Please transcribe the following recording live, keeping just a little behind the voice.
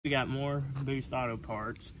We got more Boost Auto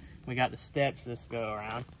parts. We got the steps this go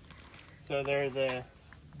around. So they're the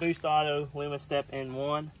Boost Auto Lumastep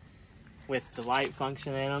N1 with the light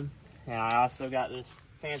function in them. And I also got this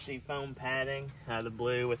fancy foam padding, the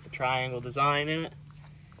blue with the triangle design in it.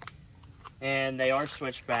 And they are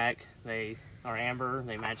switchback. They are amber.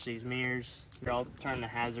 They match these mirrors. I'll turn the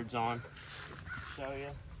hazards on. Show you.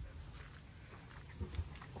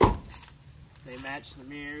 They match the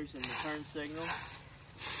mirrors and the turn signal.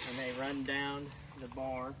 And they run down the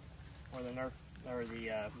bar or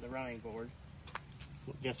the running board,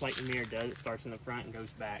 just like the mirror does. It starts in the front and goes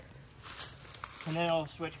back, and then it'll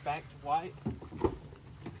switch back to white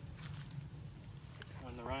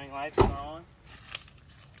when the running lights are on.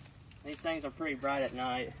 These things are pretty bright at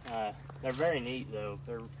night. They're very neat though.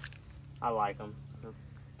 I like them. They're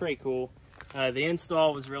pretty cool. The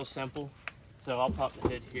install was real simple, so I'll pop the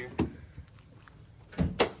hood here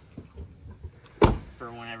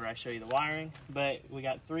for whenever I show you the wiring. But we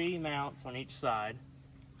got 3 mounts on each side,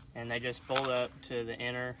 and they just bolt up to the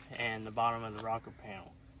inner and the bottom of the rocker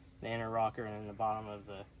panel. The inner rocker and then the bottom of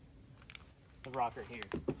the rocker here.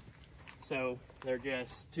 So they're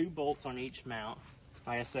just 2 bolts on each mount.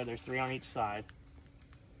 Like I said, there's 3 on each side.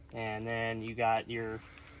 And then you got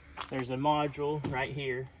there's a module right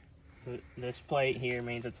here. This plate here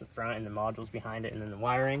means it's the front and the module's behind it, and then the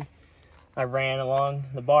wiring. I ran along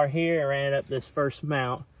the bar here, I ran it up this first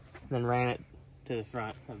mount, then ran it to the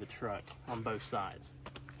front of the truck on both sides.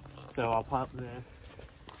 So I'll pop this.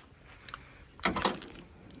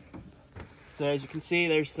 So as you can see,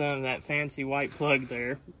 there's some of that fancy white plug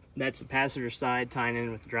there. That's the passenger side tying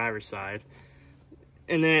in with the driver's side.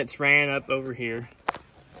 And then it's ran up over here,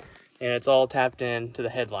 and it's all tapped in to the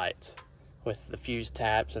headlights with the fuse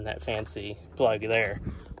taps and that fancy plug there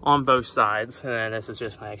on both sides. And then this is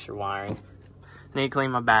just my extra wiring. I need to clean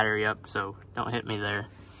my battery up, so don't hit me there.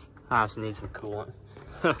 I also need some coolant.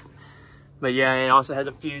 But yeah, it also has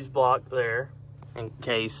a fuse block there in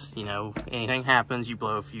case, you know, anything happens, you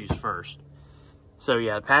blow a fuse first. So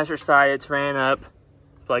yeah, the passenger side, it's ran up,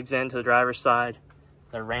 plugs into the driver's side.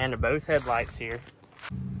 They're ran to both headlights here.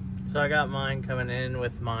 So I got mine coming in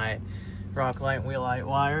with my rock light and wheel light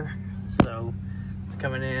wire. So it's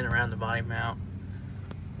coming in around the body mount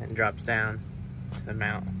and drops down to the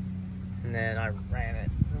mount. And then I ran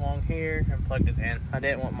it along here and plugged it in. I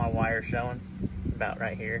didn't want my wire showing about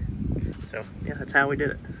right here. So yeah, that's how we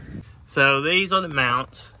did it. So these are the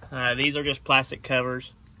mounts. These are just plastic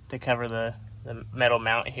covers to cover the metal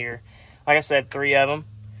mount here. Like I said, 3 of them.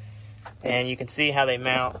 And you can see how they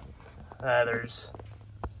mount. There's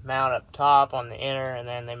mount up top on the inner, and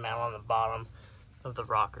then they mount on the bottom of the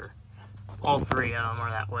rocker. All 3 of them are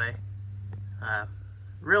that way.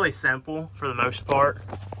 Really simple for the most part.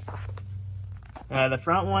 The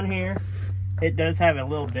front one here, it does have a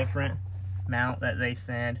little different mount that they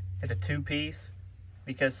send. It's a 2-piece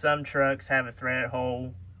because some trucks have a threaded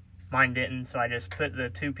hole. Mine didn't, so I just put the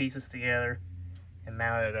 2 pieces together and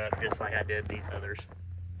mounted it up just like I did these others.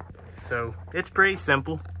 So it's pretty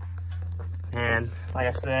simple. And like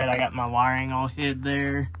I said, I got my wiring all hid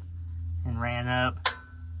there and ran up.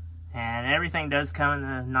 And everything does come in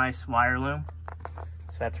a nice wire loom,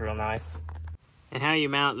 so that's real nice. And how you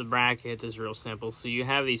mount the brackets is real simple. So you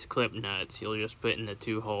have these clip nuts. You'll just put in the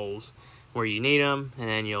 2 holes where you need them, and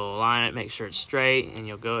then you'll align it, make sure it's straight, and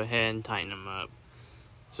you'll go ahead and tighten them up.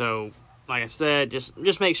 So like I said,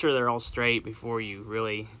 just make sure they're all straight before you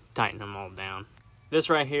really tighten them all down. This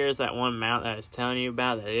right here is that one mount that I was telling you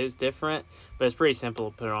about that is different, but it's pretty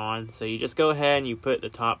simple to put on. So you just go ahead and you put the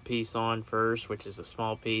top piece on first, which is a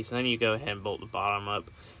small piece, and then you go ahead and bolt the bottom up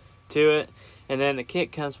to it. And then the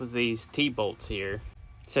kit comes with these T-bolts here.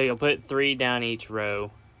 So you'll put 3 down each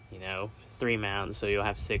row, you know, 3 mounts, so you'll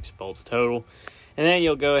have 6 bolts total. And then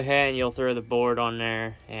you'll go ahead and you'll throw the board on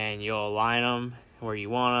there, and you'll align them where you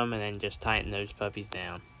want them, and then just tighten those puppies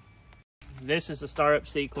down. This is the startup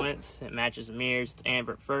sequence. It matches the mirrors. It's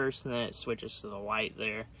amber at first, and then it switches to the white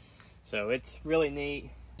there. So it's really neat.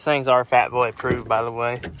 These things are Fat Boy approved, by the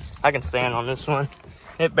way. I can stand on this one.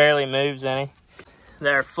 It barely moves any.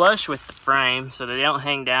 They're flush with the frame, so they don't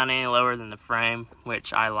hang down any lower than the frame,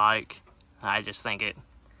 which I like. I just think it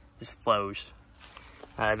just flows.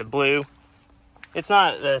 The blue, it's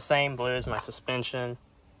not the same blue as my suspension,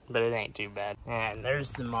 but it ain't too bad. And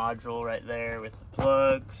there's the module right there with the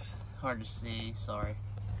plugs. Hard to see, sorry.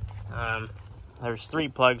 There's 3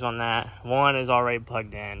 plugs on that. One is already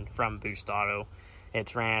plugged in from Boost Auto.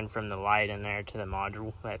 It's ran from the light in there to the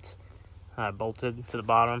module that's bolted to the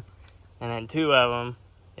bottom. And then 2 of them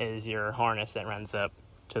is your harness that runs up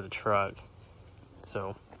to the truck.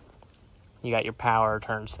 So You got your power,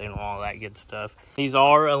 turn signal, all that good stuff. These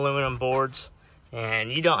are aluminum boards,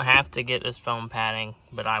 and you don't have to get this foam padding,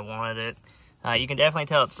 but I wanted it. You can definitely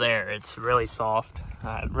tell it's there. It's really soft,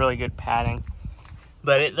 really good padding.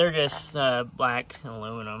 But they're just black and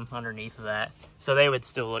aluminum underneath of that, so they would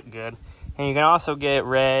still look good. And you can also get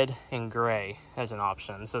red and gray as an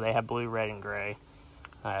option. So they have blue, red, and gray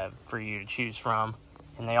for you to choose from.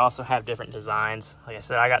 And they also have different designs. Like I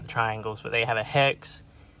said, I got the triangles, but they have a hex,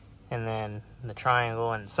 and then the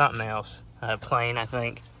triangle, and something else, plain, I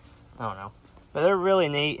think. I don't know. But they're really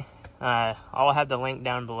neat. I'll have the link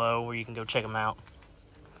down below where you can go check them out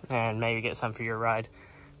and maybe get some for your ride.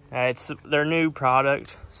 It's their new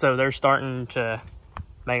product, so they're starting to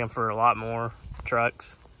make them for a lot more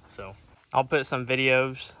trucks. So I'll put some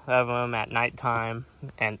videos of them at nighttime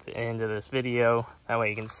at the end of this video. That way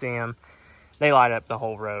you can see them. They light up the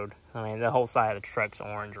whole road. I mean, the whole side of the truck's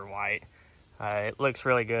orange or white. It looks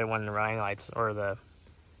really good when the running lights or the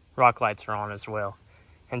rock lights are on as well.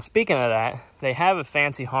 And speaking of that, they have a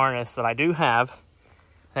fancy harness that I do have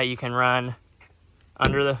that you can run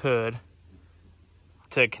under the hood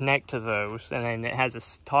to connect to those, and then it has a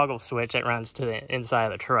toggle switch that runs to the inside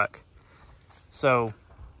of the truck. So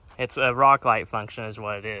it's a rock light function is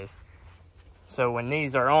what it is. So when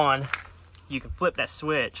these are on, you can flip that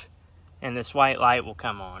switch and this white light will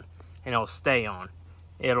come on and it'll stay on.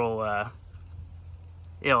 It'll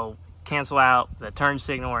cancel out the turn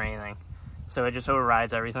signal or anything. So it just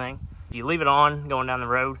overrides everything. If you leave it on going down the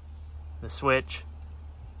road, the switch,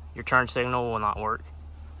 your turn signal will not work.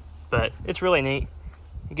 But it's really neat.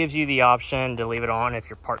 It gives you the option to leave it on if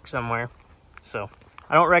you're parked somewhere. So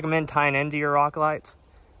I don't recommend tying into your rock lights,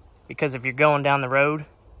 because if you're going down the road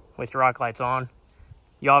with your rock lights on,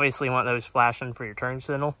 you obviously want those flashing for your turn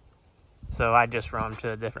signal. So I just run them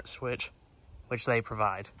to a different switch, which they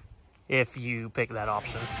provide if you pick that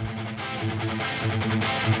option.